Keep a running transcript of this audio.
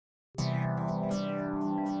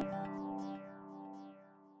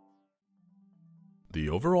The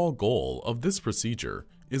overall goal of this procedure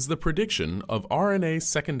is the prediction of RNA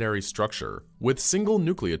secondary structure with single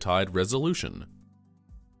nucleotide resolution.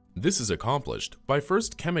 This is accomplished by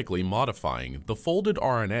first chemically modifying the folded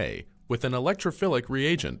RNA with an electrophilic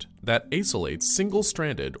reagent that acylates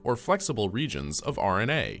single-stranded or flexible regions of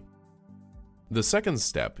RNA. The second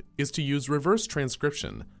step is to use reverse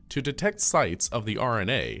transcription to detect sites of the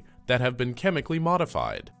RNA that have been chemically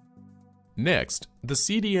modified. Next, the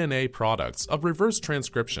cDNA products of reverse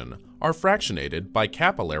transcription are fractionated by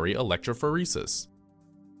capillary electrophoresis.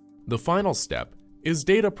 The final step is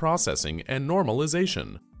data processing and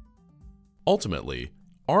normalization. Ultimately,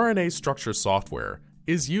 RNA structure software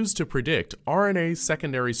is used to predict RNA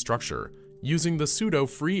secondary structure using the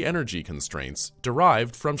pseudo-free energy constraints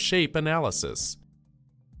derived from shape analysis.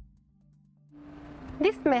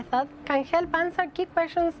 This method can help answer key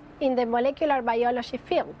questions in the molecular biology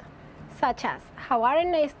field, such as how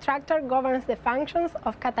RNA structure governs the functions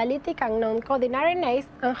of catalytic and non-coding RNAs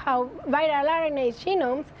and how viral RNA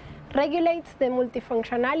genomes regulates the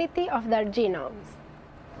multifunctionality of their genomes.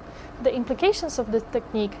 The implications of this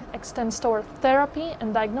technique extend toward therapy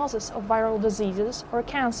and diagnosis of viral diseases or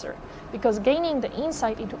cancer, because gaining the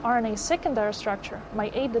insight into RNA secondary structure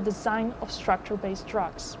might aid the design of structure-based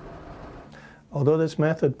drugs. Although this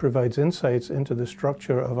method provides insights into the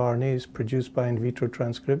structure of RNAs produced by in vitro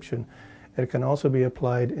transcription, it can also be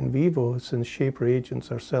applied in vivo since shape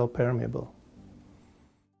reagents are cell permeable.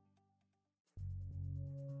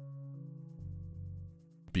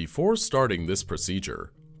 Before starting this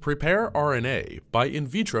procedure, prepare RNA by in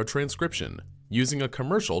vitro transcription using a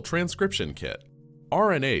commercial transcription kit.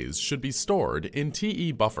 RNAs should be stored in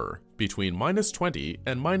TE buffer between -20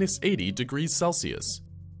 and -80 degrees Celsius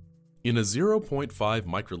in a 0.5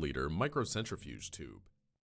 microliter microcentrifuge tube.